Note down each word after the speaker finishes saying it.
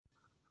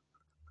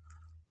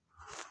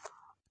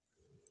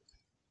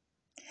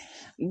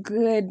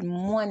Good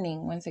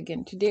morning once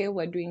again. Today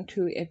we're doing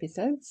two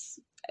episodes,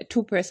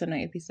 two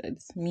personal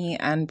episodes, me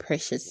and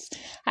Precious.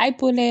 Hi,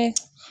 Pule.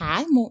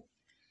 Hi,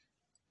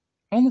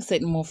 almost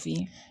said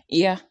Murphy.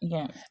 Yeah.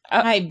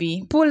 Hi,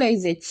 B. Pule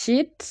is a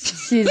cheat.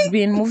 She's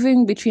been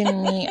moving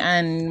between me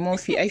and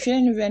Murphy. I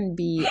shouldn't even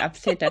be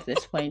upset at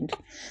this point.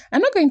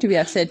 I'm not going to be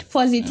upset.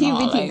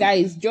 Positivity,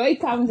 guys. Joy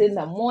comes in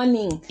the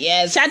morning.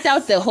 Yes. Shut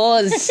out the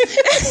hose.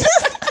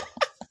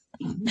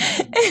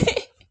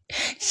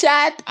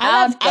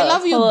 I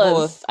love you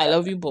both. I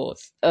love you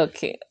both.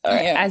 Okay, all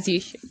right, as you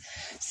should.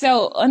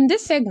 So on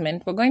this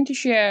segment, we're going to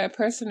share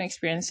personal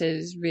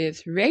experiences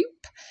with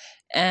rape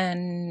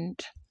and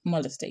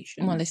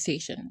molestation.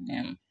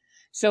 Yeah.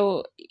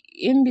 So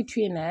in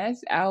between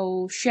us,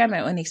 I'll share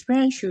my own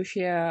experience. You'll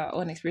share our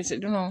own experience. I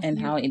don't know.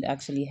 And how it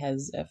actually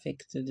has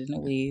affected, in a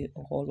way,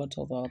 a whole lot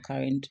of our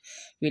current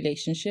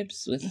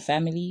relationships with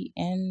family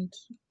and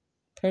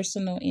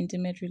personal,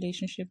 intimate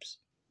relationships.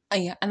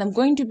 Yeah, and I'm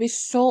going to be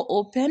so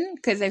open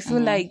because I feel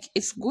like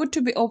it's good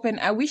to be open.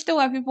 I wish there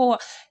were people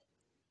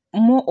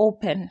more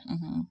open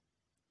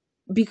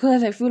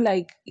because I feel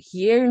like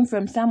hearing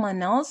from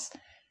someone else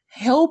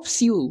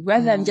helps you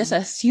rather than just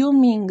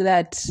assuming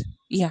that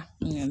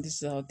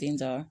this is how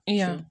things are.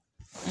 Yeah.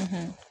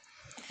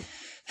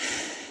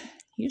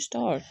 You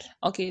start.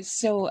 Okay,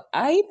 so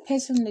I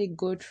personally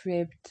got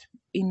raped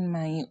in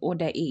my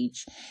older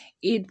age.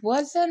 It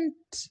wasn't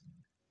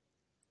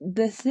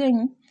the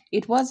thing,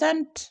 it was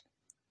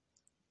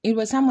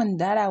someone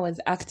that I was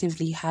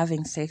actively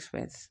having sex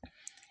with.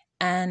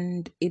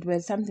 And it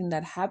was something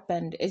that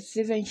happened. It's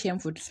even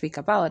shameful to speak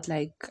about.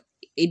 Like,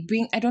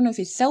 I don't know if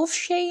it's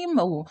self-shame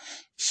or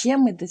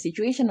shame with the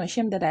situation or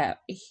shame that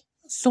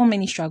so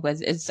many struggles.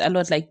 It's a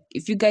lot. Like,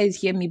 if you guys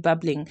hear me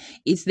babbling,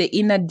 it's the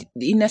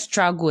inner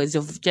struggles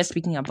of just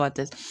speaking about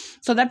this.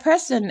 So that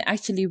person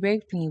actually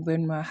raped me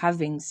when we were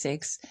having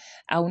sex.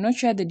 I will not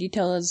share the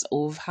details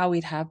of how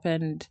it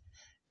happened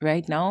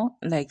right now,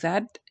 like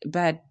that,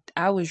 but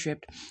I was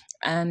raped.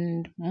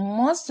 And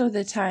most of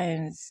the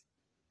times,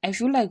 I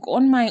feel like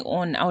on my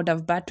own, I would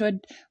have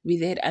battled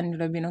with it and it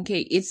would have been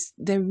okay. It's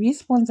the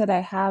response that I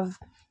have,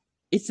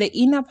 it's the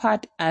inner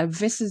part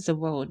versus the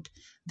world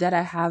that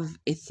I have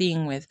a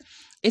thing with.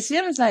 It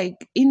seems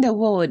like in the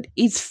world,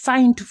 it's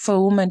fine for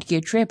a woman to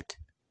get raped.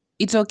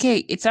 It's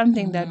okay. It's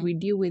something that we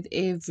deal with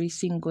every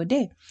single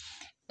day.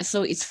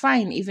 So it's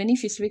fine. Even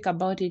if you speak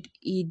about it,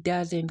 it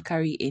doesn't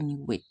carry any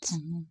weight.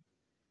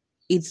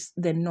 It's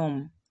the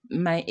norm.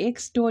 My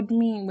ex told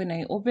me when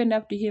I opened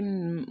up to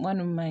him, one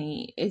of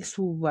my ex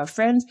who were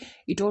friends,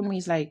 he told me,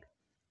 it's like,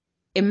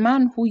 a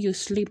man who you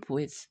sleep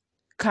with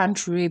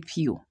can't rape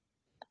you.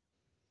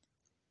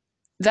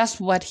 That's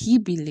what he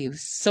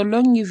believes. So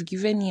long you've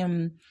given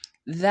him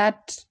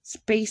that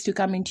space to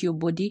come into your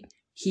body,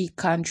 he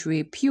can't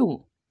rape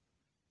you.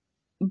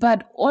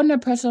 But on a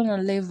personal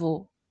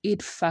level,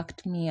 it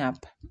fucked me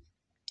up.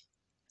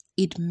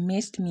 It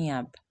messed me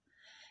up.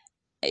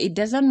 It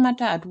doesn't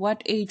matter at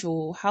what age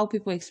or how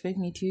people expect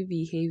me to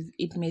behave,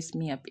 it messed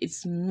me up.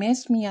 It's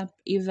messed me up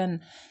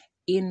even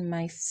in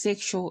my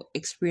sexual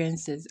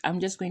experiences. I'm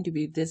just going to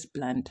be this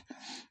blunt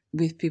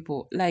with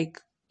people.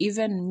 Like,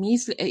 even me,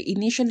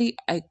 initially,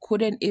 I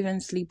couldn't even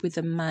sleep with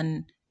a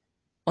man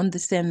on the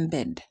same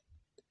bed.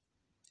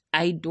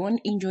 I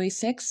don't enjoy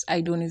sex.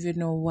 I don't even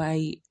know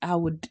why I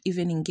would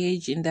even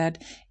engage in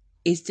that.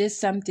 It's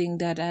just something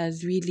that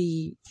has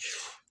really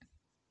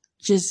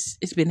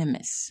it's been a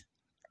mess.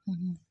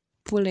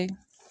 Pulling.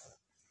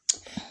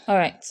 All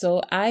right.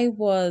 So I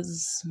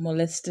was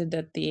molested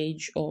at the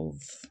age of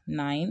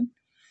 9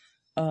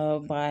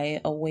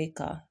 by a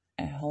waker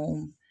at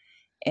home.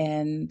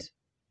 And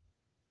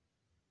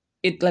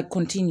it like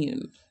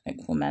continued like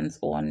for months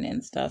on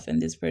and stuff,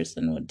 and this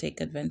person would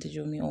take advantage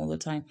of me all the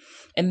time.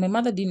 And my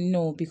mother didn't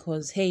know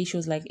because, hey, she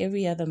was like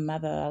every other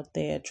mother out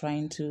there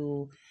trying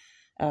to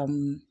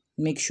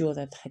make sure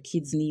that her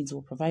kids' needs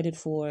were provided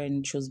for,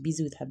 and she was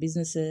busy with her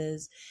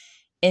businesses.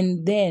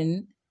 And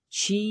then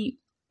she,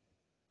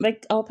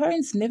 like, our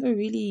parents never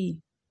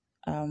really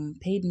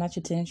paid much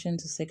attention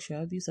to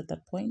sexual abuse at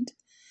that point.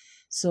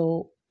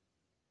 So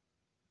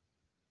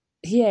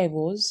here I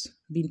was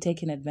being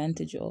taken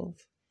advantage of.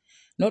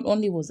 Not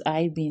only was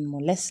I being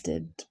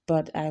molested,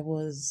 but I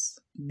was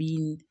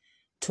being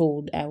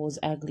told I was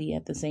ugly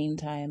at the same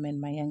time,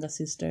 and my younger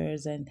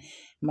sisters and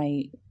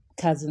my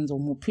cousins were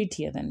more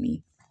prettier than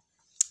me.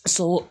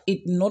 So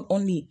it not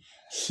only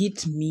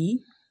hit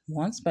me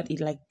once, but it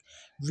like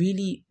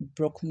really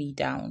broke me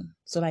down.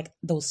 So like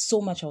there was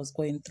so much I was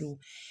going through.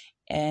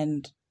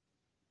 And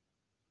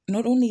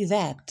not only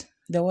that,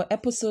 there were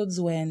episodes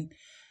when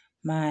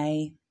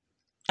my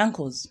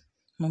uncles,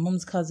 my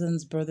mom's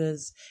cousins,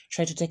 brothers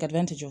tried to take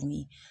advantage of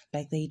me.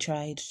 Like they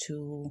tried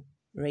to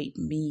rape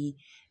me,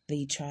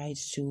 they tried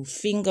to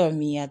finger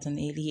me at an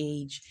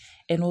early age,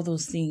 and all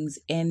those things.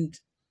 And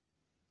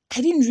I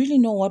didn't really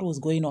know what was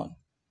going on.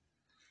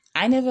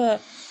 I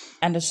never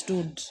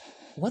understood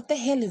what the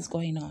hell is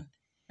going on.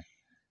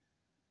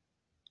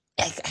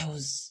 Like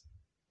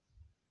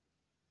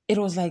it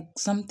was like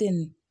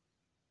something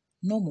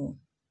normal.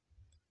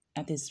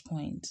 at this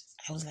point.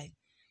 I was like,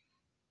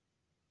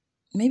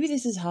 maybe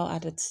this is how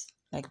adults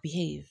like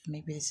behave.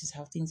 Maybe this is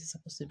how things are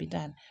supposed to be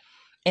done.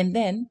 And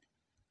then,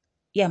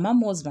 yeah,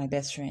 mom was my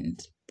best friend,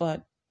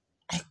 but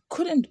I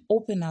couldn't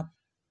open up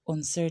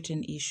on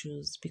certain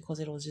issues because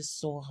it was just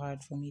so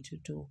hard for me to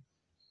do.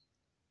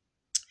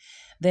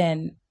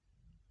 Then,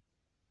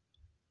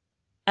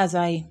 as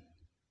I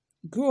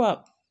grew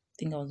up, I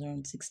think I was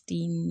around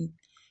 16.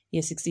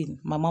 Yeah, 16.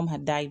 My mom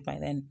had died by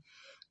then.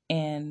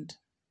 And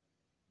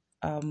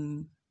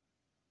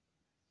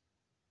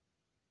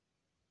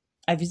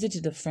I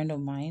visited a friend of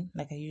mine.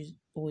 Like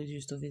always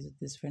used to visit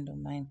this friend of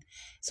mine.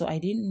 So I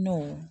didn't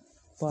know,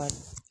 but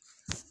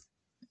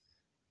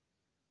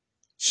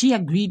she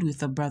agreed with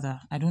the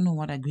brother. I don't know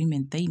what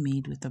agreement they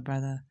made with the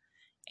brother.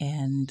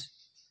 And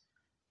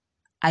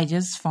I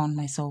just found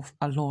myself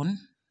alone.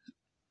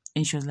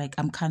 And she was like,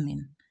 I'm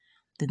coming.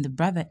 Then the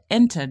brother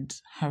entered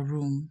her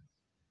room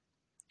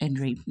and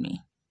raped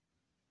me.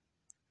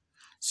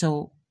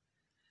 So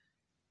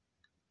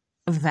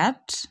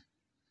that,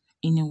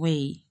 in a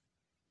way,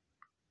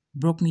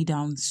 broke me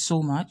down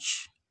so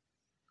much,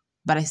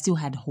 but I still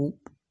had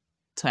hope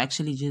to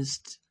actually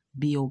just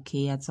be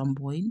okay at some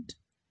point.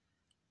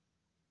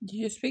 Did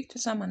you speak to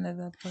someone at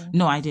that point?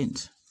 No, I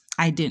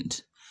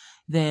didn't.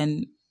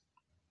 Then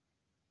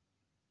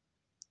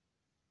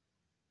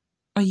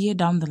a year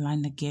down the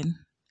line again,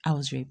 I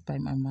was raped by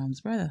my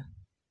mom's brother.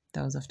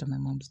 That was after my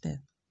mom's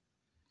death.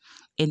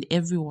 And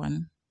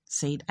everyone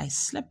said I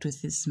slept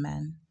with this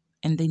man,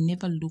 and they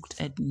never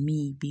looked at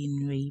me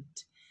being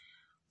raped.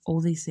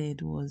 All they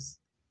said was,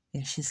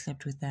 yeah, she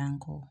slept with the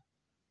uncle.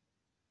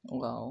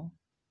 Wow.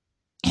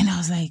 And I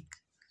was like,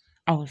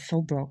 I was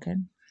so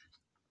broken.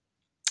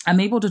 I'm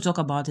able to talk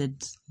about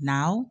it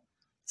now.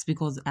 It's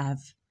because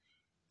I've,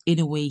 in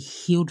a way,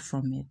 healed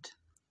from it.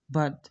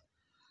 But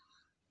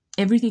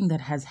everything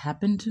that has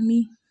happened to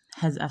me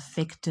has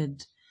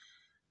affected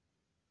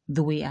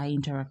the way I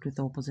interact with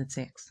the opposite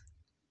sex.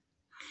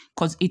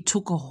 Because it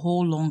took a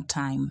whole long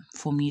time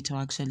for me to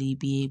actually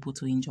be able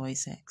to enjoy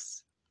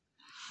sex.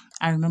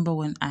 I remember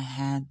when I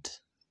had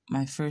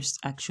my first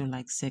actual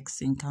like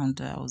sex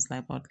encounter, I was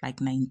like about like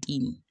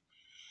 19.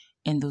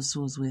 And this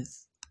was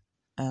with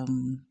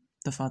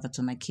the father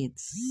to my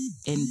kids.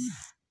 And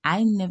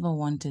I never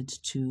wanted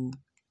to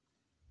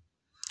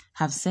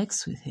have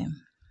sex with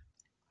him.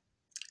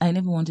 I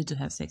never wanted to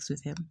have sex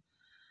with him.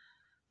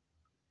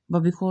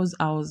 But because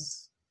I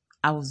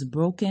was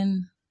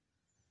broken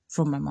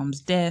from my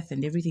mom's death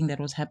and everything that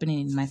was happening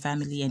in my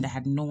family, and I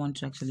had no one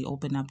to actually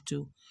open up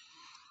to,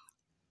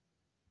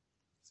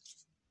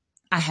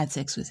 I had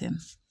sex with him.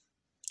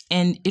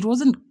 And it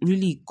wasn't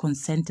really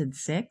consented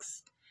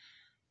sex.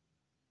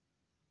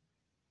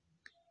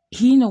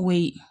 He, in a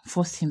way,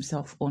 forced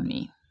himself on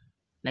me.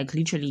 Like,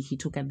 literally, he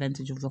took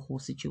advantage of the whole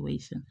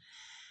situation.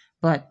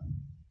 But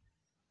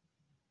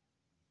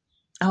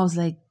I was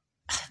like,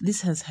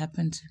 this has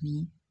happened to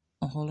me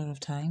a whole lot of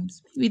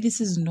times. Maybe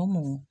this is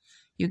normal.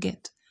 You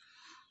get.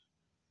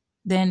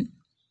 Then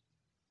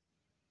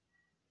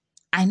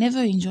I never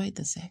enjoyed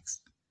the sex.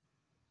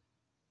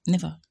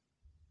 Never.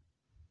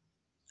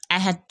 I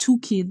had 2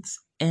 kids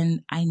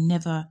and I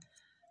never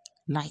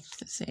liked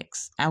the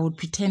sex. I would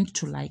pretend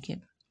to like it.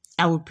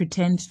 I would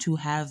pretend to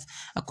have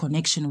a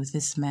connection with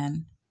this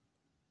man.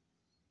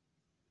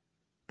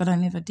 But I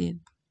never did.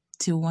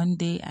 Till one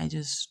day I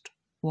just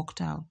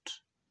walked out.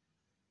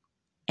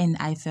 And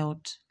I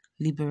felt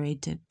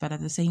liberated. But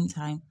at the same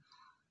time,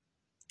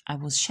 I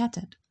was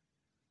shattered.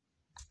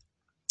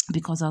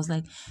 Because I was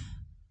like,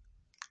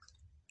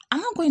 I'm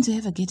not going to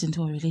ever get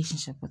into a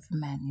relationship with a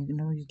man.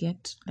 You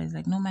get,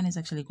 like no man is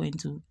actually going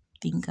to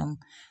think I'm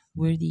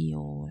worthy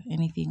or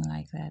anything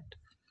like that.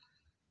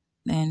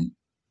 Then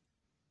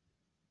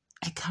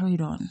I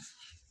carried on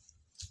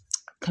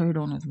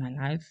with my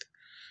life.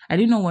 I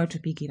didn't know where to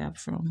pick it up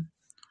from.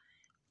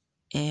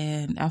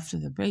 And after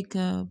the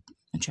breakup,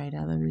 I tried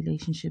other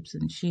relationships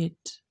and shit.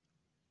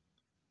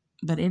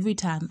 But every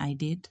time I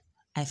did,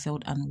 I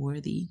felt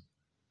unworthy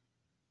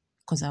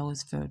because I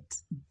always felt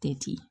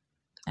dirty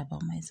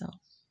about myself.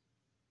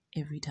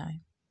 Every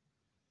time.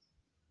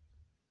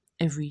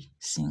 Every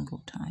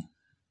single time.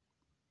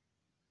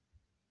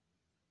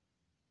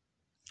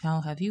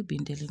 How have you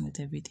been dealing with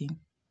everything?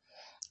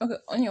 Okay,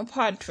 on your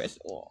part, first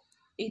of all,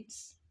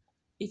 it's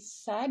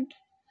sad.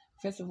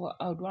 First of all,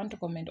 I would want to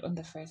comment on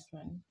the first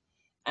one.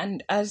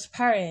 And as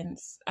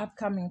parents,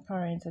 upcoming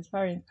parents, as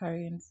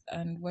parents,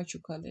 and what you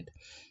call it,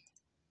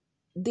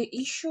 the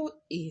issue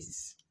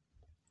is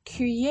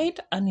create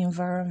an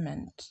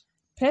environment.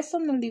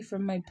 Personally,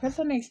 from my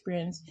personal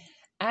experience,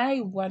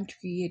 I want to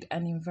create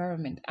an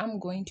environment. I'm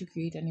going to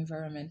create an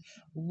environment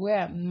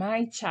where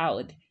my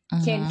child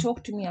can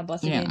talk to me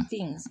about certain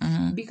things.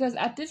 Because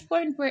at this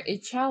point where a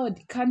child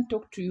can't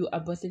talk to you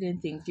about certain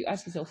things, you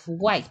ask yourself,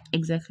 why?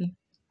 Exactly.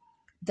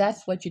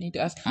 That's what you need to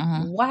ask.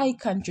 Why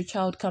can't your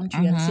child come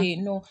to you and say,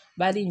 no,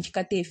 bali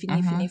nchikate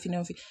fine.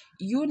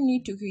 You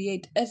need to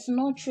create. It's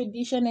not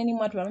tradition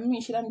anymore.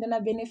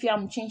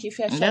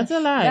 That's a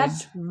lie.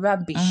 That's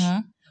rubbish.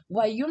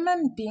 we're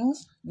human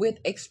beings with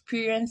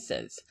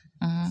experiences.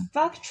 Mm-hmm.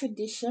 Fuck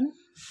tradition,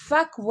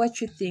 fuck what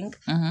you think.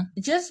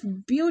 Mm-hmm. Just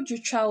build your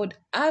child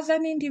as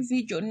an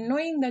individual,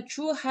 knowing that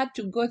you had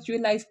to go through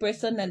life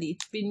personally.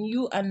 It's been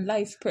you and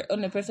life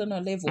on a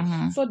personal level.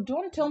 Mm-hmm. So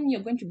don't tell me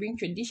you're going to bring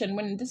tradition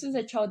when this is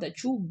a child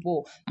that you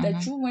bore,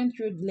 that you went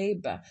through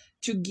labor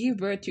to give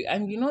birth to,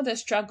 and you know the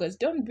struggles.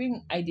 Don't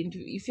bring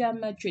identity. If you're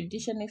my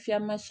tradition, if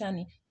you're my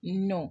shani,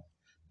 no.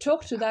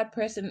 Talk to that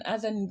person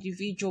as an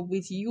individual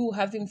with you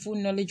having full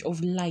knowledge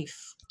of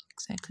life.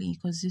 Exactly,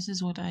 because this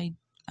is what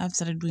I've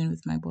started doing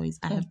with my boys.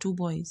 I have 2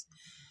 boys.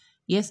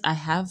 Yes, I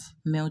have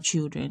male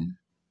children,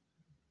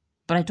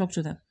 but I talk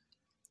to them.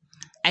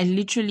 I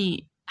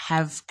literally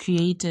have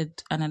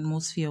created an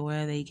atmosphere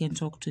where they can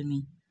talk to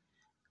me.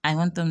 I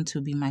want them to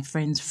be my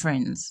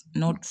friends,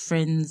 not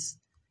friends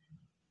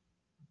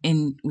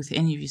in with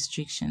any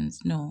restrictions.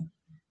 No,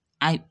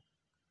 I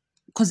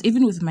because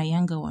even with my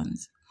younger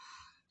ones,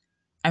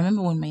 I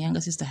remember when my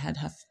younger sister had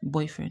her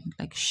boyfriend.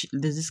 Like,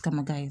 there's this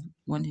Kama guy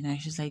one day,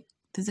 and she's like,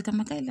 "There's a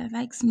Kama guy that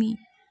likes me.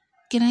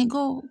 Can I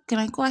go? Can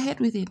I go ahead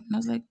with it?" And I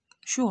was like,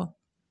 "Sure.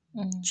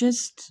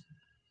 Just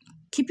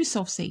keep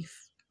yourself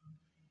safe."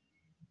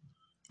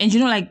 And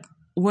like,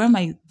 we're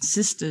my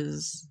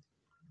sisters.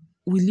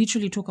 We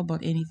literally talk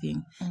about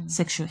anything,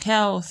 sexual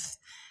health,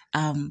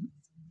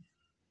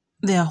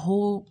 their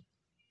whole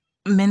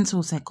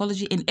mental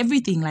psychology and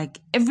everything, like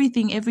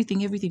everything.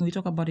 We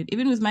talk about it.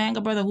 Even with my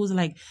younger brother who's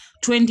like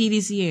 20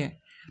 this year,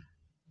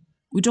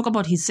 we talk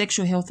about his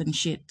sexual health and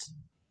shit.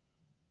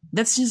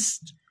 That's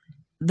just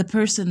the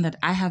person that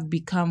I have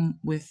become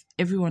with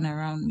everyone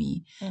around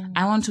me.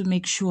 I want to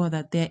make sure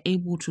that they're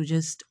able to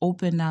just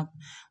open up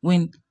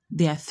when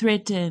they are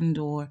threatened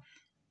or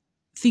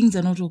things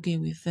are not okay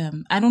with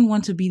them. I don't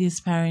want to be this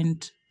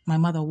parent my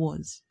mother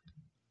was.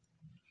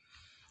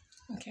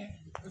 Okay,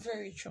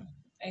 very true.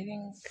 I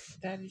think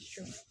that is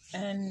true.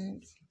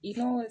 And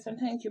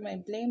sometimes you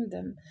might blame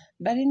them,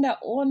 but in their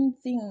own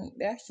thing,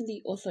 they're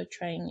actually also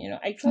trying.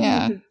 I try not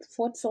Yeah. to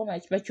fought so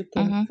much, but you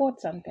can fought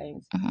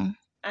sometimes. Mm-hmm.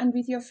 And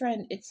with your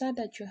friend, it's sad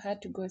that you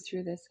had to go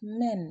through this.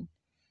 Men,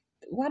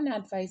 one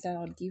advice I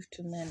would give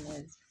to men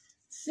is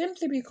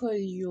simply because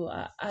you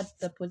are at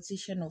the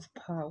position of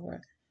power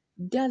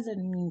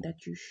doesn't mean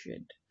that you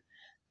should.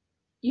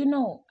 You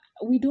know,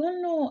 we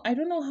don't know. I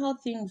don't know how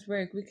things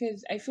work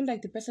because I feel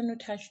like the person who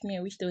touched me,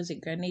 I wish there was a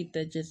grenade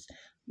that just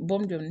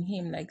bombed on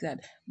him like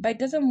that. But it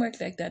doesn't work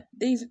like that.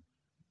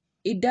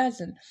 It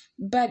doesn't.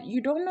 But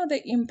you don't know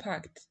the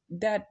impact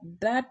that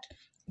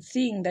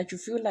thing that you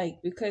feel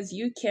like because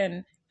you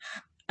can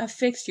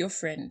affect your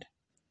friend.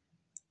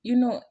 You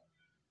know,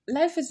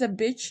 life is a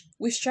bitch.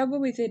 We struggle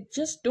with it.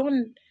 Just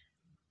don't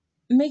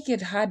make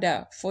it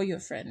harder for your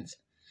friends.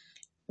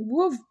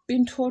 We've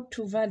been taught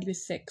to value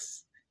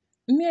sex.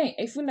 Me,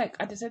 I feel like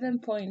at a certain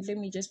point, let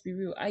me just be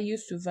real, I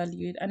used to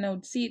value it and I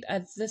would see it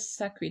as this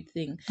sacred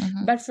thing.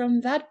 But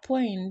from that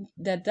point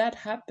that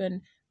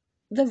happened,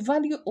 the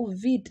value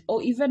of it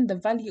or even the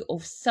value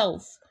of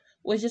self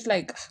was just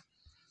like,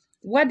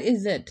 what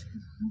is it?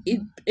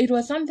 It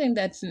was something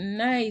that's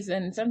nice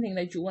and something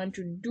that you want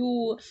to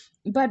do,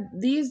 but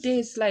these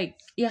days, like,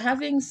 you're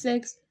having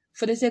sex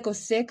for the sake of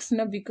sex,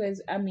 not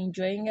because I'm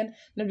enjoying it,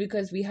 not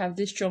because we have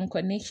this strong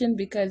connection,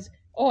 because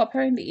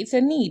apparently it's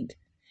a need.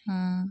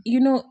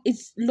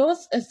 It's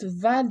lost its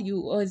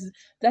value or is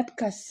that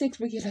sex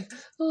where you're like,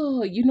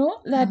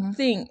 that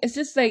thing. It's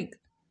just like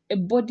a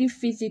body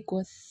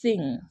physical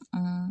thing.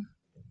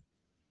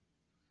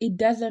 It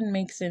doesn't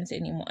make sense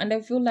anymore. And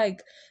I feel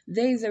like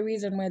there is a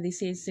reason why they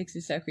say sex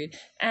is sacred.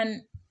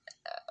 And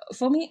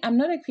for me, I'm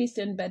not a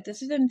Christian, but there's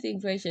certain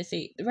things where I should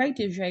say right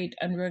is right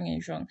and wrong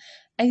is wrong.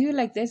 I feel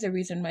like there's a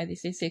reason why they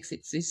say sex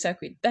is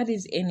sacred. That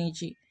is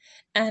energy.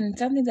 And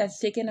something that's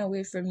taken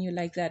away from you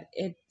like that,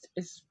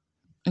 it's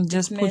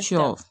Just put messed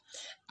you up. off.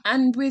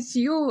 And with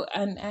you,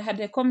 and I had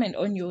a comment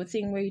on your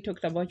thing where you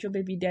talked about your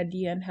baby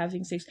daddy and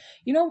having sex.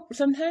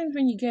 Sometimes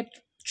when you're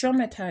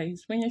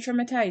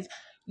traumatized,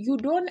 you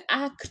don't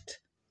act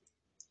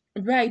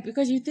right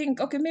because you think,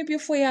 okay, maybe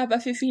for you have a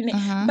 15,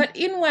 but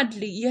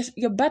inwardly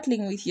you're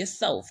battling with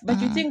yourself.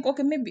 But you think,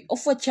 okay, maybe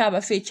for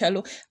chaba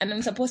chalo, and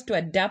I'm supposed to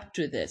adapt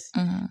to this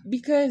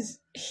because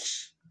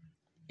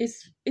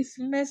it's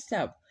messed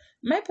up.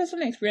 My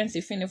personal experience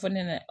is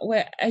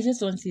where I just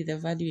don't see the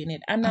value in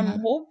it, and I'm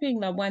hoping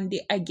that one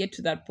day I get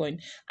to that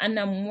point, and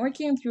I'm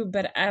working through.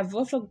 But I've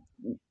also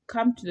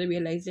come to the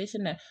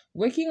realization that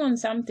working on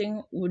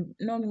something would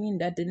not mean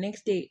that the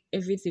next day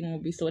everything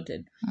will be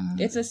sorted.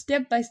 It's a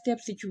step-by-step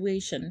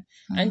situation,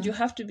 and you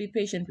have to be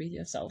patient with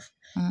yourself.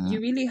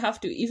 You really have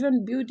to.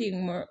 Even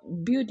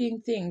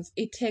building things,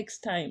 it takes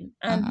time,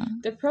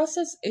 and the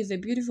process is a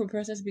beautiful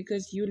process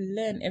because you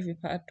learn every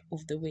part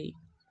of the way.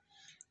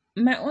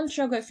 My own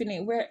struggle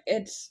feeling where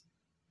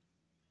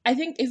I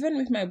think even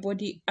with my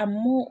body, I'm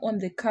more on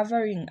the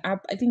covering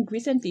up. I think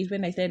recently is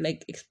when I started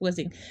like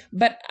exposing,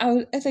 but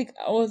I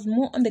was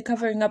more on the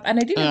covering up, and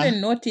I didn't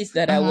even notice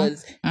that I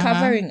was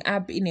covering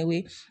up in a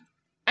way.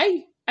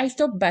 I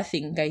stopped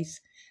bathing, guys.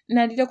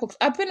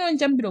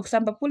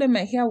 Samba pulling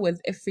my hair was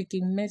a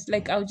freaking mess.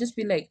 Like I'll just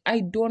be like,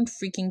 I don't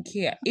freaking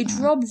care. It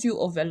robs you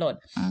of a lot.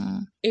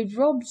 It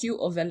robs you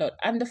of a lot.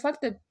 And the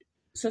fact that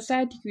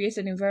society creates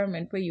an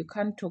environment where you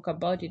can't talk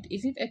about it,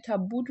 is it a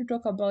taboo to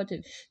talk about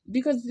it?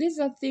 Because these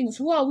are things.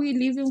 Who are we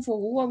living for?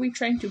 Who are we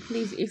trying to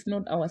please if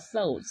not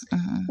ourselves?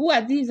 Who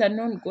are these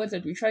unknown gods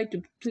that we try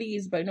to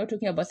please by not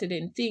talking about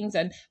certain things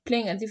and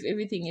playing as if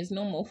everything is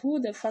normal? Who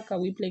the fuck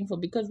are we playing for?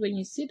 Because when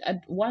you sit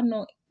at one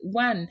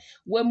when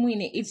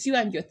it's you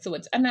and your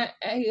thoughts. And I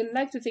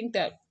like to think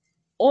that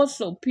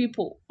also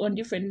people on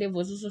different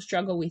levels also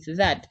struggle with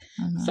that.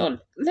 So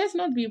let's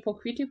not be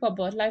hypocritical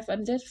about life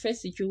and let's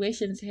face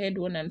situations head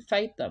on and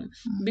fight them.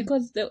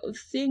 Because the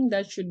thing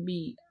that should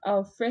be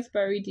our first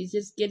priority is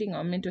just getting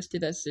our mental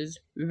statuses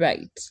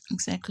right.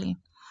 Exactly.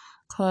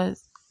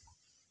 Because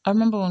I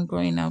remember when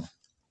growing up,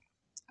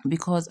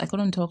 because I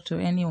couldn't talk to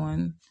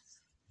anyone,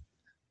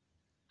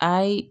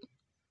 I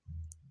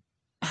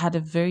had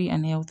a very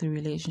unhealthy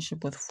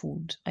relationship with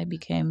food. I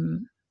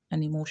became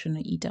an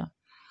emotional eater.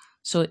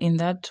 So in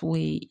that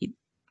way,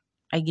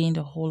 I gained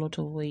a whole lot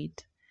of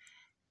weight.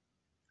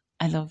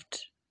 I loved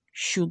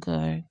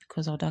sugar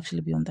because I would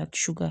actually be on that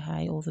sugar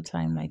high all the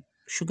time, like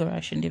sugar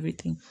rush and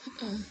everything.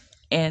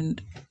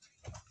 And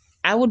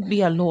I would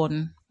be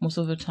alone most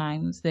of the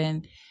times.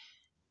 Then,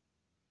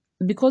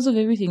 because of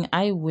everything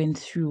I went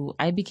through,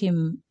 I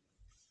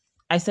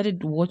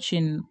started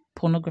watching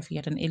pornography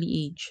at an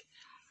early age.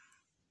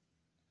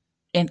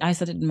 And I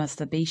started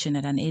masturbation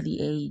at an early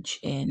age.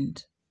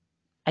 And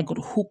I got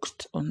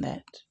hooked on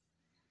that.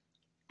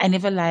 I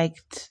never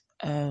liked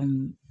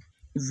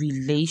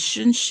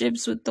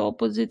relationships with the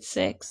opposite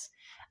sex.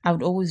 I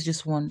would always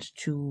just want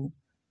to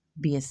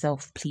be a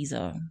self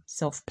pleaser.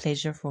 Self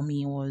pleasure for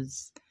me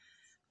was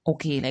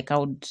okay. Like I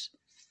would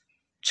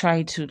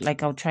try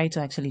to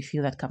actually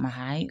feel that kama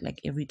high like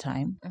every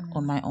time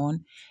on my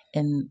own.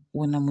 And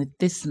when I'm with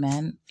this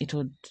man, it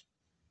would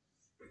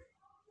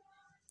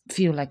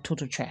feel like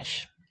total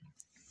trash.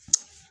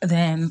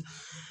 Then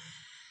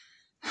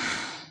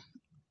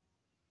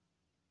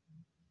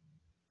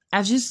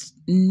I just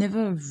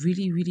never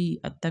really, really,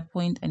 at that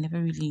point, I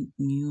never really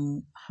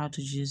knew how to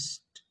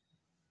just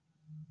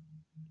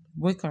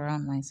work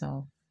around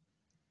myself.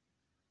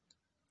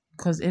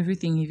 Because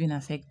everything even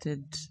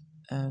affected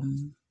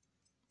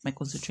my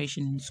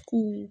concentration in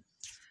school,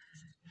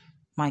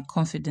 my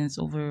confidence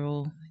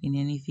overall in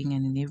anything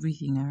and in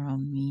everything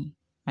around me,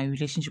 my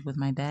relationship with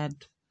my dad.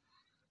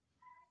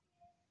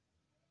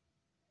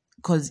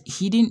 Because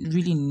he didn't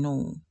really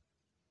know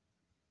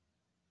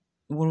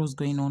what was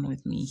going on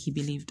with me. He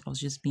believed I was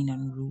just being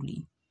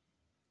unruly.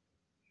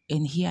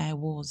 And here I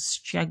was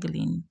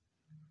struggling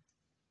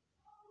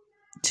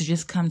to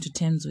just come to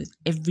terms with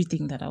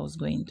everything that I was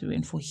going through.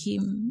 And for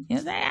him, he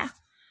was like,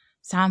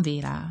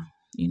 Samvera,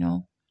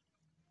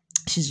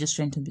 she's just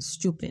trying to be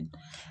stupid.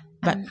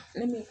 But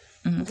Let me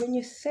when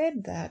you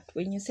said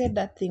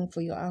that thing for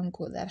your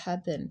uncle that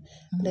happened,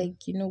 like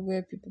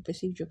where people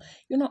perceived you,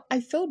 I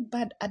felt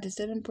bad at a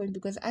certain point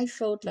because I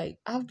felt like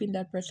I've been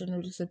that person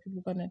who looks at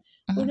people going,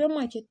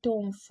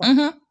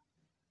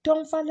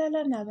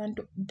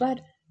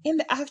 but in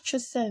the actual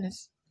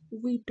sense,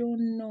 we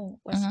don't know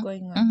what's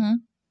going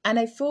on. And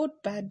I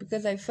felt bad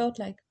because I felt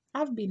like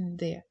I've been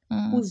there.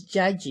 Who's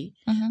judgy?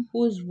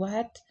 Who's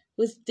what?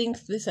 Who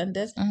thinks this and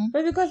this?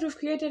 But because we've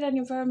created an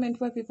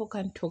environment where people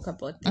can talk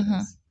about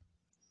things.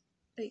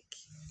 Like,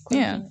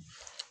 continue.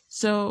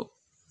 So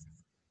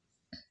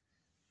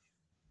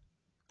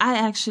I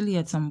actually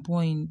at some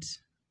point,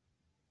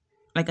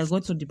 like I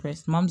got so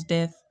depressed. Mom's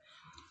death,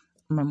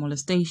 my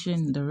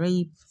molestation, the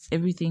rape,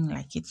 everything,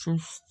 like it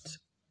just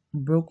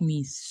broke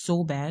me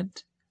so bad.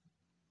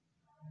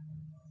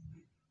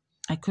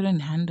 I couldn't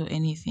handle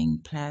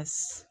anything.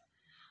 Plus,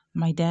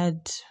 my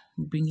dad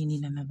bringing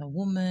in another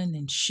woman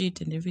and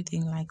shit and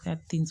everything like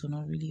that. Things were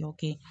not really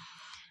okay.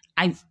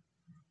 I,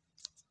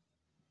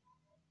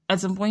 at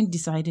some point,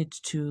 decided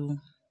to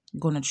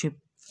go on a trip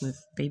with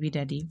baby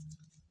daddy.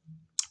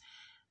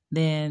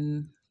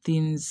 Then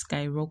things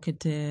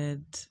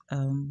skyrocketed.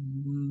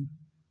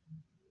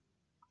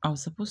 I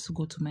was supposed to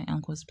go to my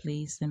uncle's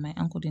place, and my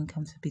uncle didn't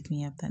come to pick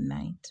me up that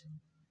night.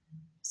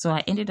 So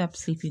I ended up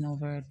sleeping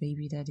over at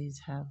baby daddy's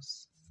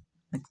house,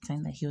 like the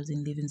time that he was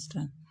in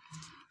Livingston.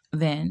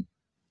 Then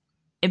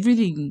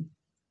everything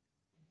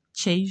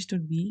changed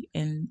with me,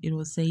 and it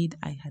was said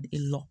I had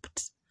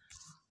eloped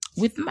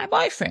with my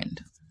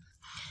boyfriend.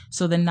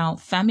 So then now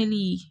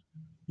family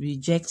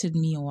rejected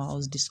me, or I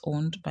was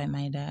disowned by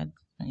my dad.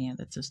 And yeah,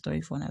 that's a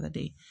story for another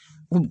day.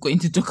 We're going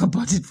to talk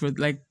about it for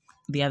like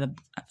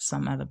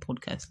some other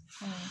podcast.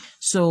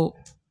 So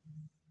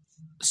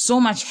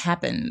much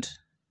happened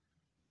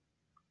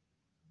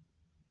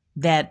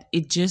that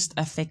it just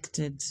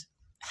affected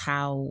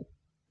how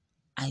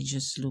I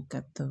just look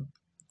at the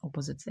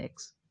opposite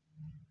sex.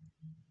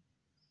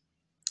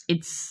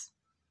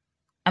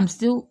 I'm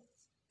still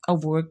a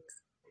work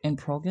in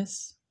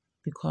progress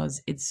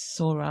because it's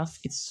so rough,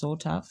 it's so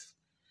tough.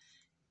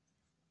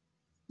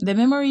 The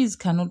memories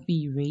cannot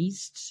be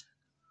erased,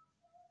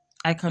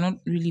 I cannot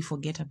really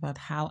forget about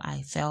how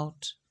I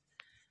felt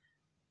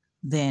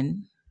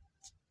then,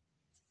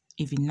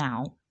 even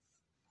now.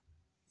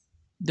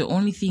 The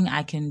only thing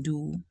I can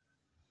do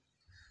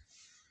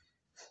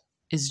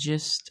is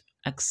just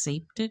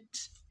accept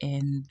it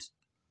and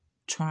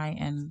try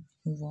and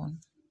move on.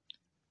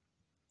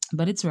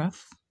 But it's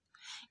rough.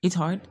 It's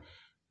hard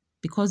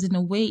because, in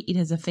a way, it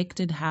has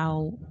affected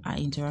how I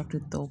interact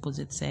with the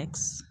opposite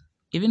sex.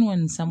 Even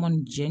when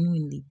someone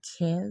genuinely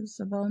cares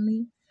about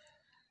me,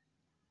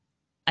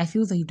 I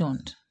feel they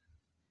don't.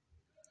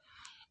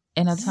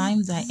 And at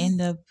times I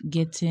end up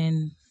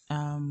getting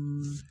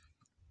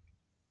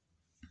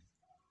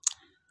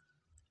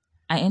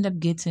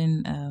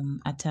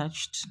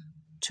attached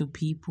to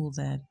people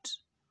that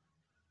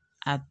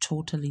are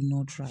totally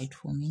not right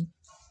for me.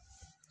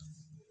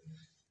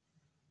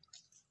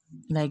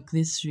 Like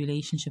this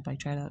relationship I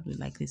tried out with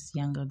like this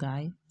younger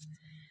guy.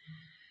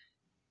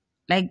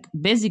 Like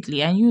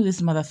basically I knew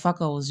this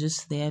motherfucker was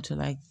just there to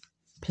like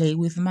play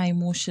with my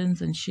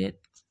emotions and shit.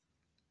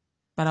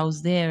 But I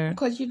was there.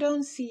 Because you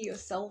don't see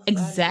yourself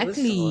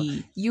Exactly.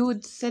 So you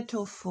would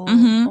settle for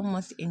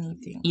almost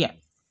anything. Yeah.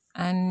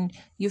 And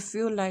you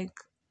feel like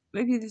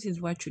maybe this is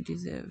what you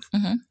deserve.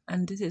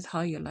 And this is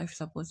how your life's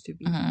supposed to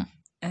be.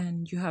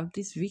 And you have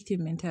this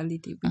victim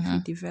mentality which we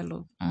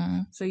develop.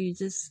 So you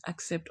just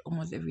accept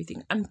almost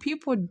everything. And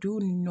people do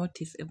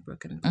notice a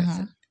broken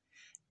person.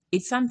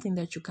 It's something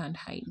that you can't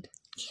hide.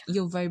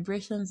 Your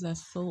vibrations are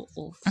so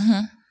off.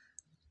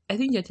 I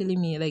think you're telling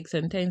me like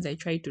sometimes I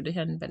try to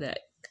listen, but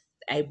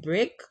I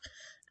break.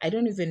 I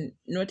don't even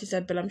notice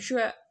that, but I'm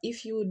sure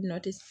if you would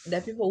notice,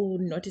 that people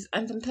would notice,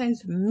 and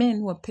sometimes men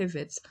who are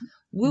pivots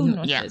will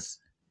notice,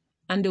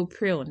 and they'll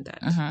prey on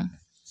that.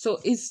 So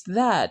it's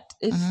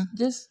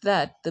just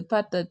that the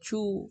part that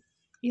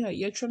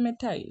you're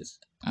traumatized.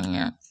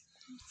 Yeah.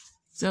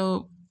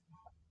 So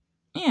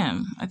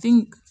yeah, I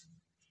think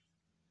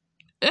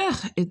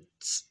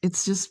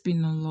it's just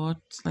been a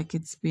lot. Like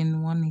it's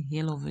been one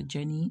hell of a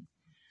journey.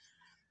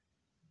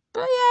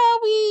 But yeah,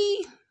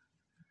 we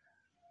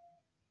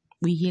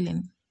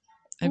healing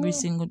every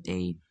single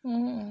day.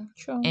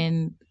 Sure.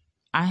 And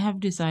I have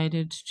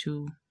decided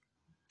to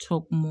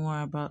talk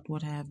more about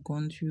what I have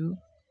gone through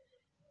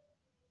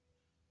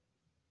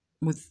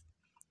with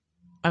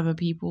other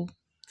people,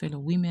 fellow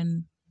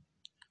women,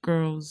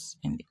 girls,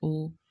 and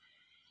all,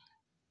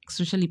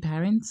 especially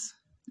parents,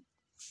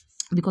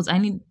 because I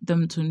need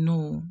them to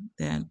know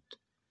that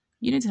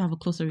you need to have a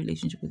closer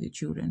relationship with your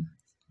children.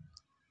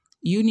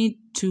 You need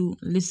to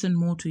listen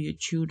more to your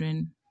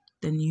children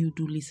than you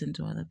do listen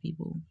to other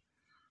people.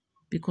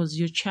 Because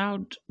your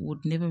child would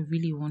never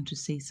really want to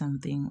say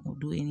something or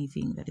do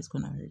anything that is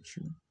going to hurt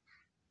you.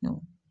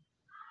 No.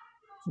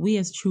 We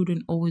as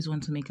children always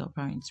want to make our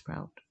parents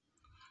proud.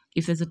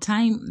 If there's a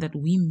time that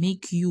we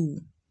make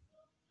you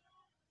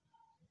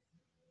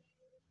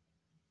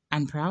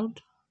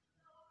unproud,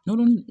 not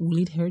only will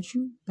it hurt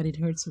you, but it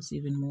hurts us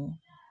even more.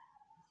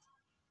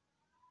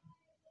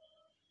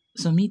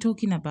 So, me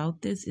talking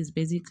about this is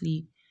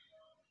basically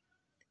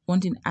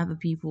wanting other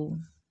people,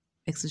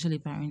 especially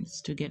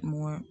parents, to get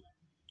more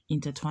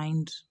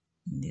intertwined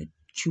in their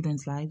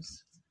children's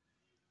lives.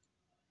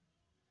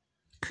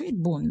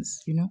 Create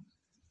bonds,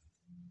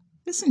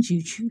 Listen to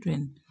your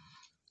children.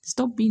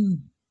 Stop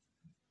being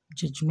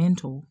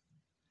judgmental.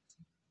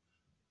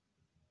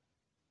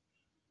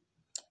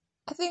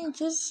 I think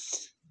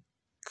just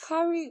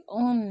carry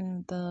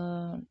on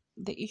the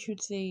issue.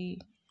 Say,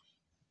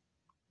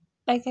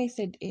 like I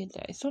said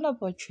earlier, it's not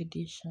about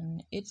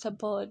tradition. It's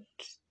about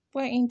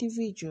we're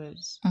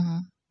individuals.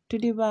 To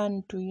the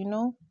one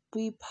to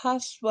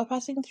we're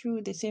passing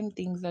through the same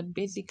things that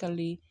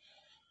basically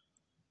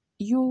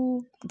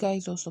you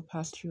guys also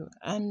pass through,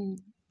 and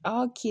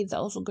our kids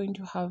are also going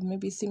to have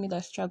maybe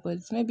similar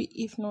struggles, maybe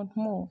if not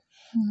more.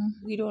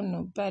 We don't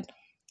know, but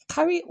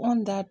carry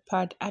on that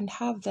part and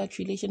have that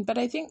relation. But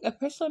I think a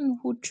person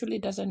who truly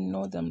doesn't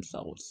know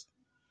themselves,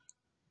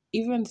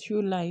 even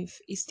through life,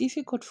 it's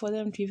difficult for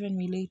them to even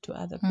relate to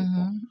other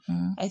people.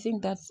 I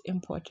think that's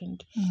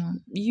important.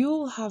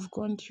 You have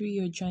gone through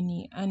your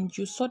journey and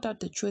you sort out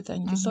the truth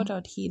and you sort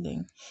out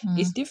healing.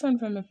 It's different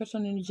from a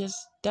person who just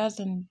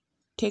doesn't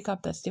take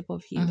up that step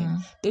of healing.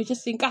 They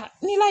just think,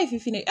 ni life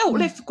if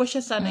life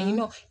cautious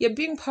sana, you're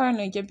being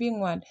paranoid, you're being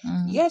one.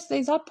 Yes,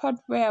 there's that part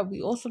where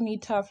we also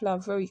need tough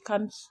love, where we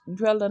can't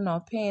dwell on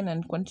our pain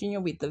and continue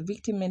with the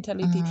victim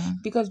mentality,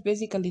 because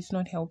basically it's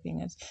not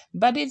helping us.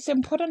 But it's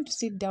important to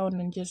sit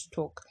down and just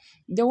talk.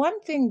 The one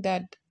thing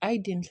that I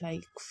didn't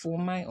like for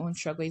my own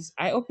struggle is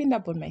I opened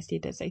up on my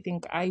status. I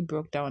think I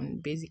broke down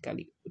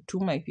basically to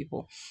my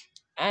people.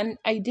 And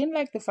I didn't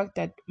like the fact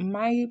that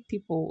my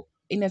people,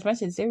 in as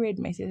much as they read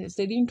my status,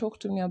 they didn't talk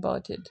to me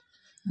about it.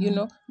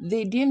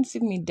 They didn't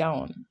sit me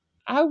down.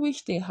 I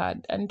wish they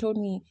had and told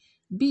me,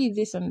 be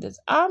this and this.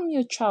 I'm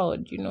your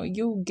child,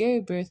 you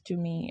gave birth to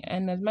me.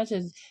 And as much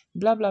as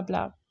blah, blah,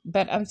 blah,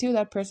 but I'm still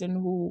that person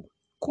who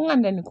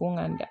kunganda ni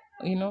kunganda,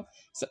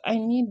 So I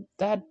need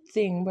that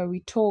thing where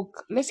we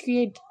talk. Let's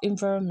create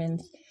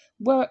environments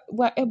where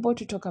we're able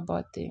to talk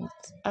about things.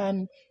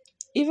 And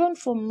even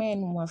for men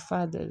who are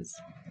fathers,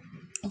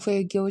 for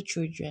your girl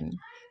children,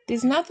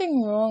 there's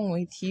nothing wrong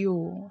with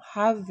you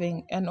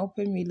having an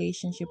open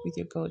relationship with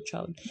your girl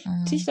child.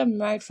 Teach them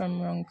right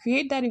from wrong.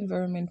 Create that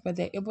environment where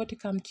they're able to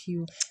come to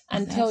you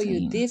and tell you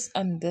Exactly. this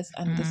and this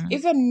and this.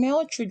 Even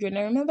male children.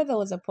 I remember there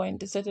was a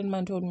point a certain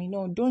man told me,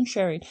 no, don't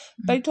share it.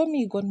 But he told me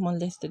he got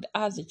molested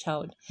as a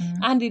child.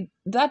 And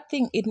that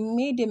thing, it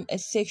made him a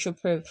sexual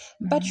perv.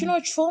 But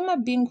trauma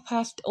being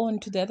passed on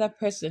to the other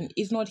person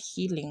is not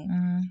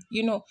healing.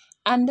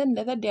 And then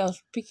the other day I was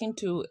speaking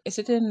to a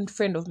certain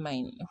friend of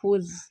mine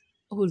who's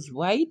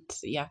white.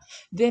 Yeah.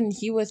 Then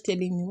he was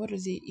telling me, what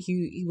was it?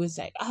 He was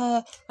like,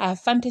 I have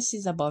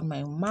fantasies about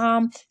my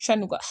mom trying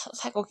to go. I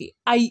was like, okay,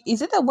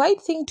 is it a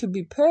white thing to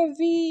be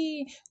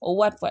pervy or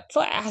what?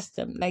 So I asked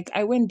them, like,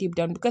 I went deep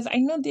down because I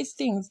know these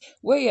things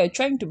where you're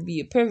trying to be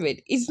a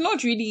pervert. It's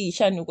not really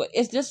shanugo,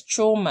 it's just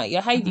trauma.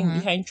 You're hiding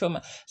behind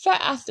trauma. So I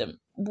asked them,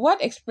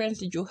 what experience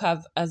did you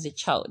have as a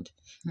child?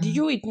 Did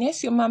you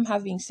witness your mom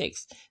having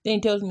sex? Then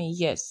he tells me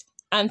yes.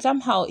 And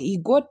somehow he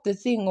got the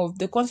thing of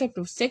the concept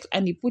of sex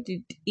and he put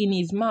it in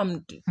his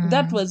mom.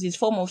 That was his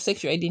form of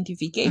sexual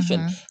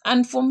identification.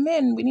 And for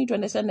men, we need to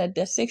understand that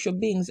they're sexual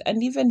beings.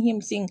 And even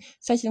him saying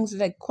such things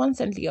like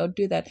constantly, I'll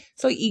do that.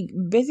 So he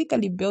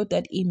basically built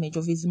that image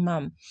of his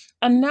mom.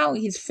 And now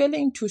he's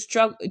failing to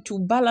struggle to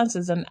balance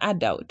as an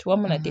adult.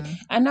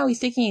 And now he's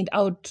taking it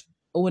out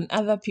on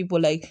other people,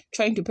 like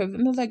trying to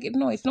prevent. I was like,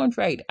 no, it's not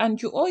right. And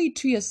you owe it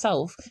to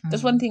yourself.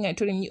 That's one thing I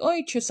told him. You owe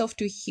it to yourself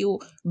to heal,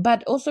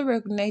 but also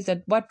recognize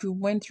that what you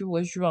went through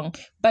was wrong.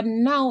 But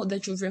now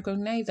that you've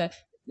recognized that,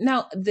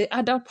 now the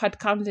adult part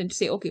comes in to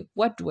say, okay,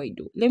 what do I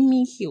do? Let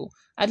me heal.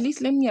 At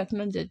least let me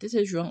acknowledge that this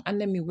is wrong and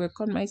let me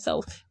work on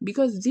myself.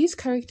 Because these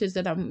characters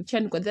that I'm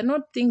chanting, they're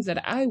not things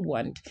that I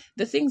want.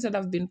 The things that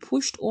have been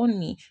pushed on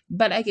me,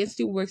 but I can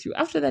still work through.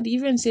 After that, he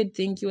even said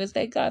thank you. I was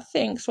like, God,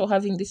 thanks for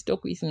having this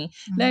talk with me.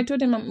 Then I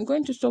told him, I'm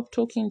going to stop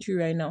talking to you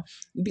right now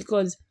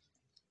because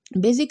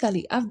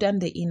basically I've done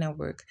the inner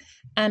work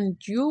and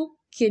you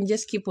can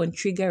just keep on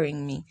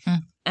triggering me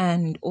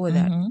and all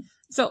that.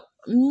 So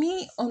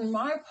me on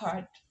my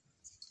part,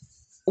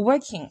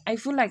 working, I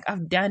feel like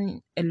I've done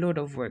a lot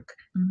of work.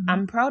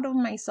 I'm proud of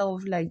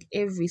myself, like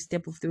every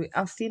step of the way.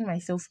 I've seen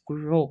myself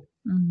grow.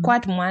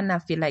 Quite one, I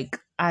feel like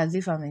as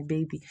if I'm a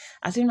baby.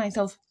 I've seen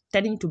myself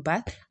starting to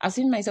bath. I've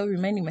seen myself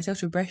reminding myself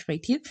to brush my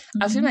teeth.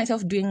 I've seen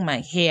myself doing my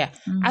hair.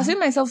 I've seen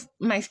myself,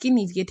 my skin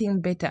is getting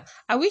better.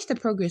 I wish the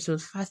progress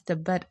was faster,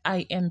 but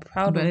I am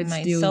proud But of it's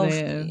still myself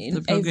there. in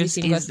The progress every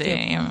single is step. there.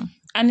 Yeah.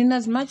 And in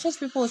as much as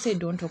people say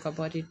don't talk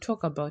about it,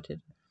 talk about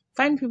it.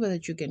 Find people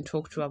that you can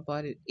talk to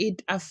about it.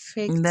 It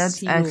affects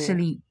That's you.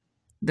 actually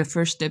the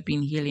first step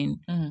in healing.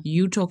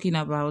 You talking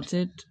about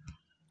it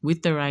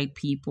with the right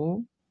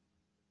people.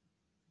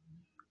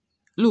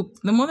 Look,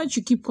 the more that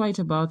you keep quiet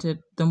about it,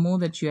 the more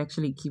that you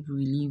actually keep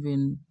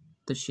relieving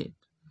the shit.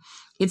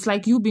 It's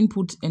like you've been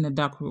put in a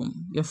dark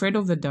room. You're afraid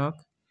of the dark,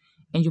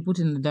 and you're put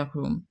in the dark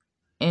room.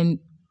 And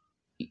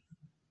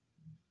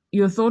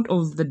your thought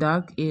of the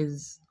dark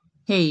is,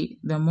 hey,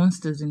 there are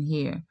monsters in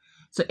here.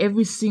 So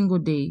every single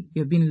day,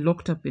 you're being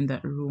locked up in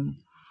that room.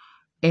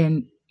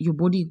 And your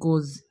body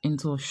goes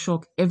into a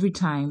shock every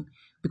time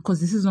because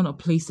this is not a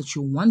place that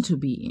you want to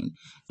be in.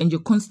 And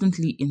you're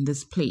constantly in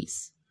this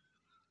place.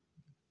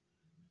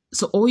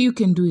 So all you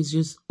can do is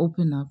just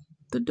open up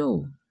the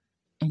door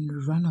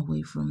and run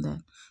away from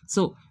that.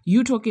 So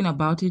you talking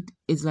about it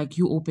is like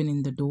you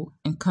opening the door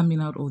and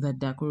coming out of that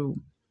dark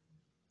room.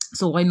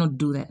 So why not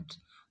do that?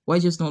 Why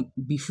just not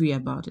be free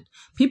about it?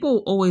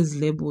 People always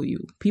label you.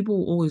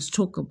 People always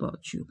talk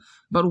about you.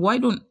 But why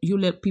don't you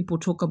let people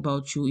talk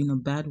about you in a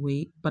bad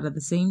way, but at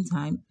the same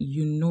time,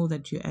 you know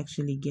that you're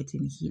actually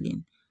getting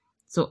healing?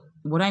 So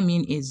what I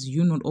mean is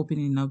you not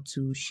opening up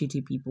to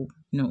shitty people.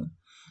 No.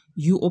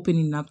 You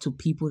opening up to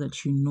people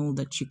that you know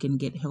that you can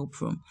get help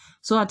from.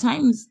 So at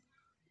times,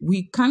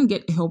 we can't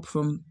get help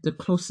from the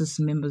closest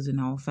members in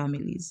our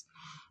families.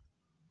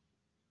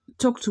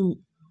 Talk to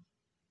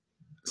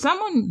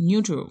someone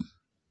neutral,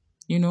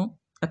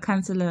 a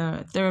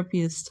counselor, a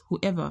therapist,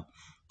 whoever,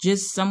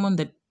 just someone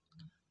that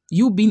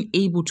you being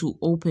able to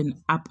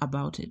open up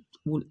about it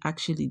will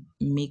actually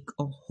make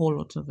a whole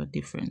lot of a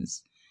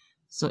difference.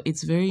 So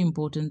it's very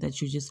important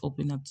that you just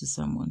open up to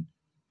someone.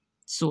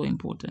 So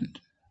important.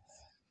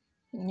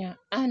 Yeah,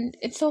 and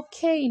it's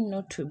okay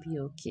not to be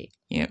okay.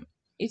 Yeah.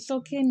 It's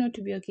okay not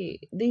to be okay.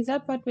 There's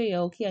that part where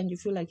you're okay and you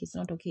feel like it's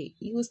not okay.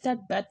 You start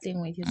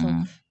battling with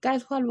yourself.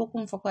 Guys, while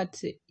walking for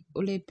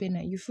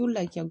you feel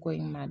like you're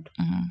going mad.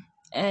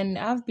 And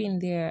I've been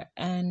there,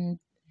 and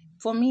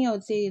for me, I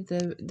would say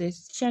the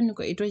Shanuko,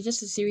 it was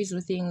just a series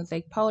of things,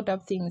 like powered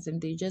up things,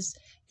 and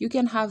you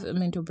can have a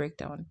mental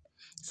breakdown.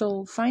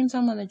 So find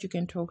someone that you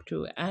can talk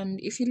to, and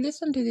if you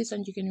listen to this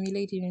and you can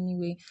relate in any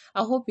way,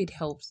 I hope it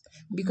helps,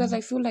 because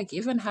I feel like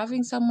even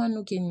having someone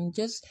who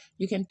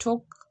you can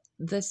talk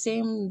the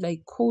same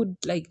like code,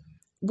 like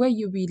where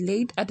you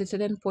relate at a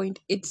certain point,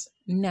 it's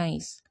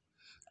nice.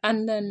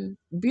 And then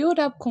build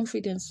up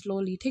confidence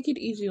slowly. Take it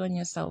easy on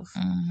yourself.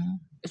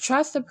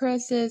 Trust the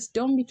process.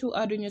 Don't be too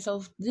hard on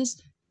yourself.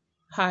 This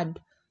hard.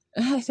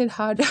 I said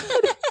hard.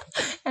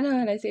 I know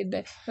what I said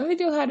that. Don't be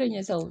too hard on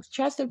yourself.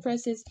 Trust the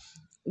process.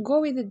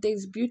 Go with it.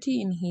 There's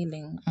beauty in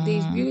healing.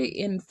 There's beauty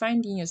in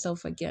finding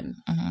yourself again.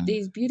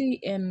 There's beauty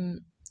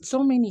in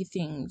so many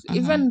things.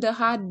 Even the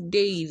hard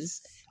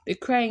days, the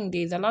crying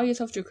days. Allow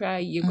yourself to cry.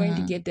 You're going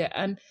to get there.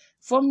 And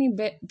for me,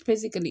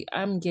 basically,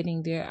 I'm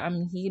getting there.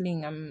 I'm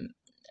healing.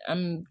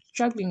 I'm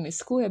struggling with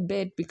school a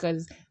bit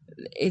because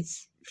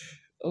it's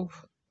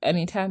an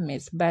entire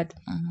mess. But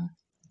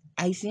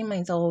I see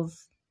myself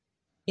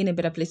in a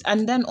better place.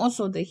 And then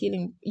also the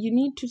healing, you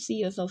need to see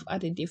yourself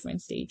at a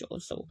different stage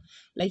also.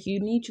 Like you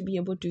need to be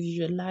able to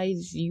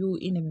visualize you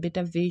in a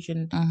better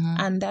vision,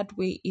 and that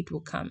way it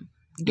will come.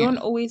 Don't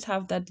always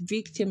have that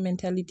victim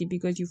mentality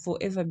because you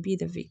forever be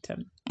the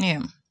victim.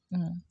 Yeah.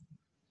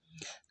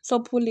 So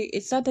Puli,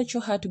 it's sad that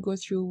you had to go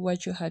through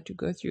what you had to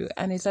go through,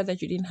 and it's sad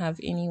that you didn't have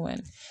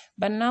anyone.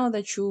 But now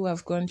that you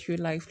have gone through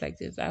life like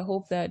this, I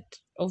hope that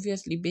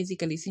obviously,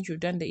 basically, since you've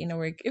done the inner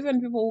work,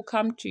 even people who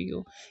come to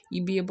you,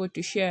 you be able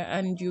to share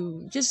and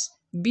you just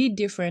be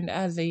different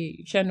as a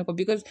Shanoko,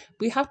 because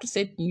we have to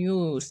set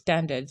new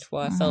standards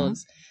for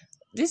ourselves.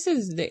 This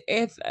is the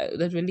earth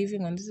that we're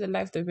living on. This is the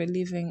life that we're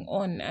living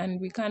on, and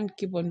we can't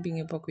keep on being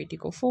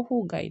hypocritical. For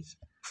who, guys?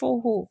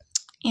 For who?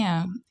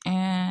 Yeah.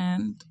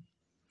 And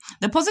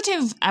the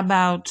positive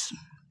about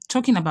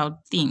talking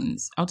about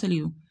things, I'll tell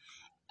you.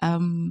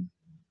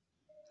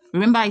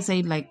 Remember I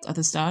said, like, at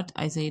the start,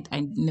 I said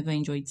I never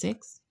enjoyed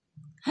sex.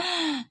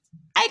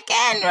 I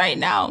can right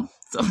now.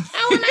 So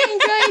I want to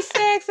enjoy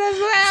sex as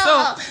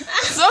well.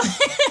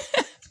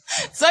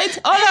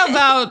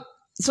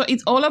 So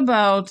it's all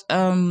about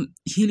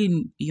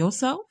healing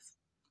yourself.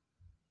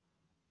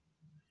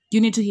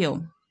 You need to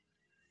heal.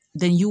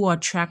 Then you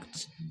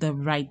attract the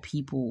right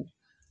people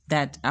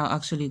that are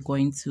actually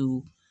going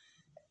to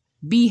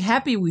be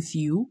happy with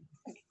you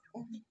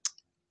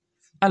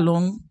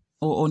along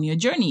or on your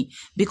journey,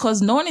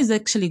 because no one is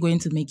actually going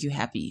to make you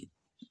happy.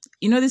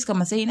 You know, this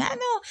come saying, I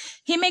know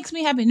he makes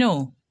me happy.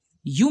 No,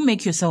 you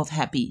make yourself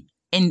happy,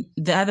 and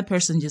the other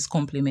person just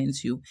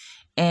compliments you.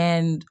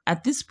 And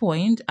at this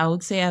point, I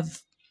would say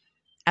I've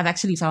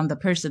actually found the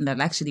person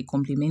that actually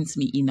compliments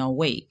me in a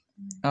way.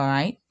 All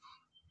right.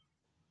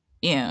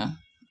 Yeah.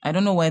 I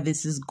don't know where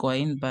this is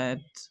going, but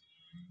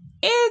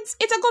it's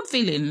a good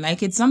feeling.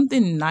 Like, it's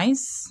something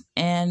nice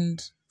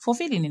and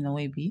fulfilling in a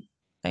way, B.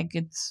 Like,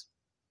 it's,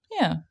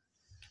 yeah.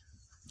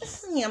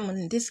 I'm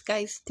on this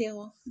guy's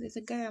tail. There's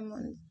a guy I'm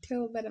on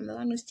tail, but I'm the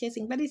one who's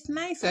chasing. But it's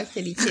nice to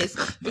actually chase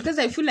because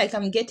I feel like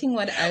I'm getting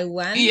what I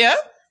want. Yeah.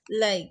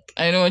 Like,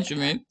 I know what you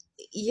mean.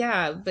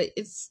 Yeah, but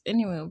it's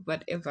anyway,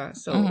 whatever.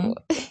 So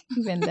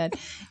even that,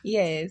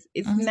 yes,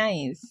 it's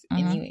nice.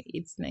 Anyway,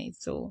 it's nice.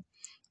 So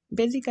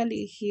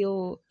basically,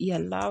 you're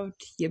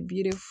loved, you're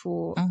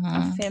beautiful,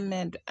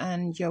 affirmed,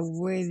 and you're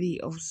worthy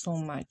of so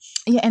much.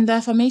 Yeah, and the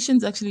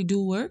affirmations actually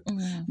do work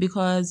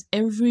because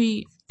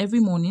every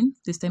morning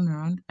this time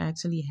around, I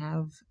actually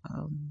have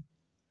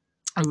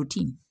a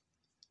routine.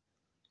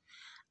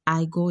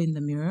 I go in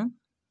the mirror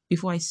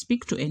before I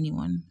speak to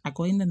anyone. I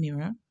go in the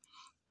mirror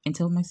and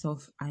tell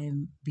myself, I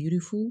am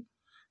beautiful,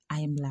 I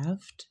am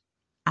loved,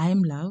 I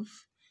am love,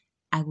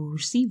 I will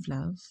receive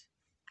love,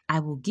 I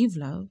will give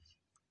love,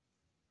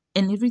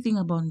 and everything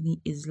about me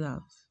is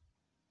love.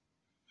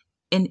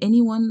 And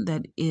anyone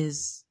that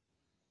is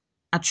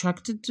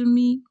attracted to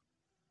me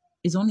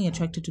is only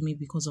attracted to me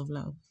because of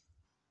love.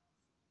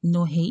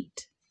 No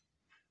hate,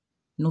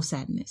 no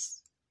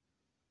sadness.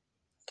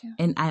 Okay.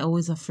 And I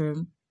always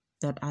affirm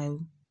that I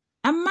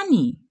am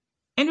money.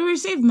 And we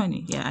receive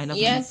money. Yeah, I love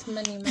money. Yes,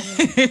 money.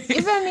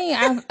 Even me,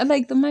 I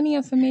like the money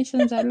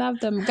affirmations. I love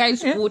them.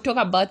 Guys, we'll talk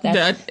about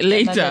that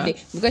later.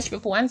 Because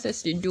people want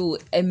us to do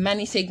a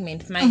money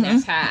segment,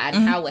 minus her,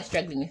 and how we're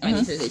struggling with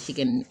money so that she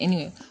can...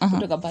 Anyway,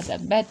 we'll talk about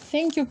that. But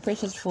thank you,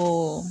 Precious,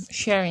 for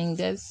sharing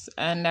this.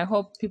 And I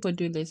hope people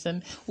do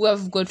listen. We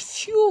have got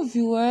few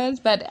viewers,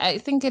 but I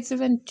think it's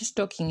even just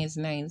talking is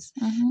nice.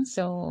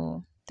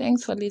 So...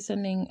 thanks for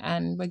listening,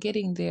 and we're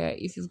getting there.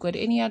 If you've got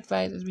any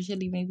advice,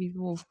 especially maybe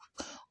people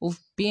who've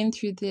been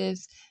through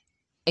this,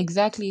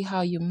 exactly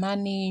how you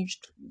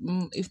managed,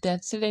 if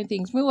there's certain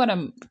things, maybe what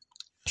I'm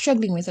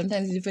struggling with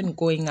sometimes is even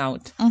going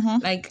out.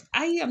 Like,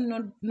 I am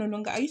no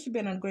longer, I used to be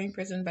an outgoing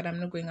person, but I'm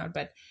not going out,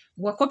 but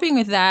we're coping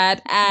with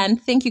that.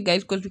 And thank you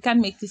guys, because we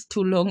can't make this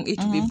too long, it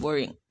will be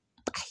boring.